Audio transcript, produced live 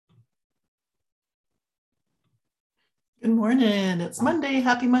Good morning. It's Monday.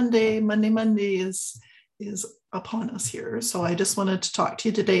 Happy Monday. Monday is upon us here. So I just wanted to talk to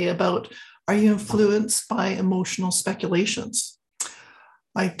you today about, are you influenced by emotional speculations?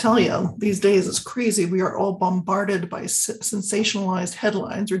 I tell you, these days it's crazy. We are all bombarded by sensationalized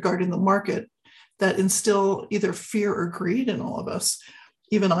headlines regarding the market that instill either fear or greed in all of us.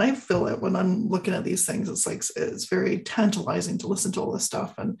 Even I feel it when I'm looking at these things. It's like it's very tantalizing to listen to all this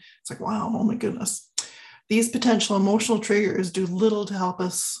stuff, and it's like, wow, oh my goodness. These potential emotional triggers do little to help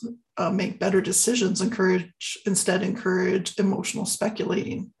us make better decisions, encourage emotional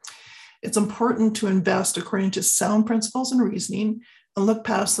speculating. It's important to invest according to sound principles and reasoning and look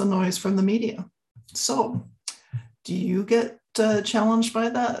past the noise from the media. So, do you get challenged by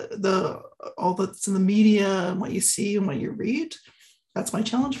that? All that's in the media and what you see and what you read? That's my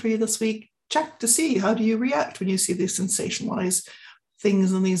challenge for you this week. Check to see, how do you react when you see these sensationalized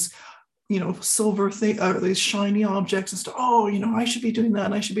things and these silver thing, or these shiny objects and stuff. Oh, I should be doing that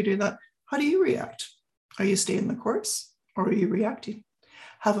and I should be doing that. How do you react? Are you staying the course or are you reacting?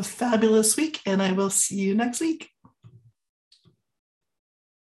 Have a fabulous week, and I will see you next week.